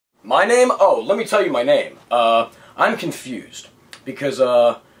My name? Oh, let me tell you my name. I'm confused. Because,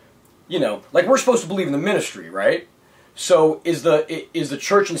 you know, like we're supposed to believe in the ministry, right? So is the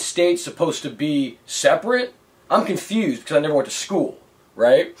church and state supposed to be separate? I'm confused because I never went to school,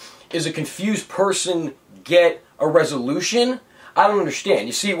 right? Is a confused person get a resolution? I don't understand.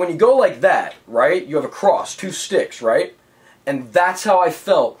 You see, when you go like that, right, you have a cross, two sticks, right? And that's how I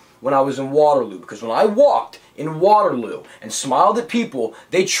felt when I was in Waterloo. Because when I walked in Waterloo and smiled at people,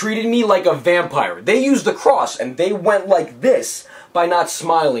 they treated me like a vampire. They used the cross and they went like this by not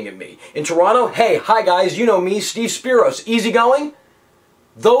smiling at me. In Toronto, hey, hi guys, you know me, Steve Spiros, easygoing?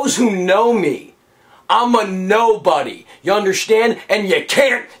 Those who know me, I'm a nobody. You understand? And you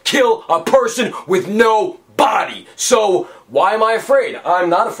can't kill a person with no body. So, why am I afraid? I'm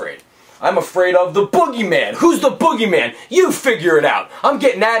not afraid. I'm afraid of the boogeyman. Who's the boogeyman? You figure it out. I'm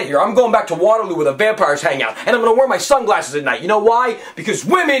getting out of here. I'm going back to Waterloo where the vampires hang out. And I'm going to wear my sunglasses at night. You know why? Because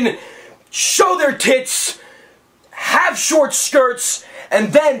women show their tits, have short skirts,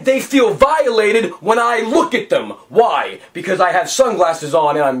 and then they feel violated when I look at them. Why? Because I have sunglasses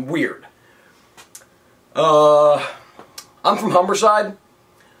on and I'm weird. I'm from Humberside.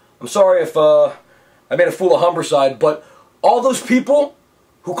 I'm sorry if I made a fool of Humberside, but all those people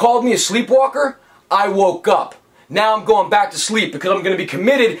who called me a sleepwalker, I woke up. Now I'm going back to sleep because I'm going to be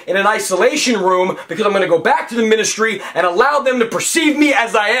committed in an isolation room because I'm going to go back to the ministry and allow them to perceive me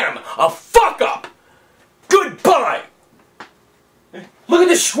as I am. A fuck up! Goodbye! Look at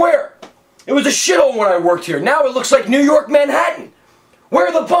this square. It was a shithole when I worked here. Now it looks like New York, Manhattan. Where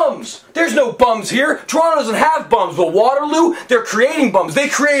are the bums? There's no bums here. Toronto doesn't have bums, but Waterloo, they're creating bums. They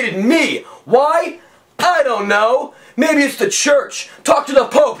created me. Why? I don't know. Maybe it's the church. Talk to the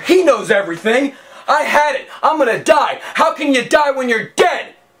Pope. He knows everything. I had it. I'm gonna die. How can you die when you're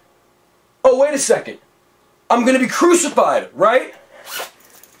dead? Oh, wait a second. I'm gonna be crucified, right?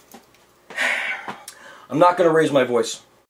 I'm not gonna raise my voice.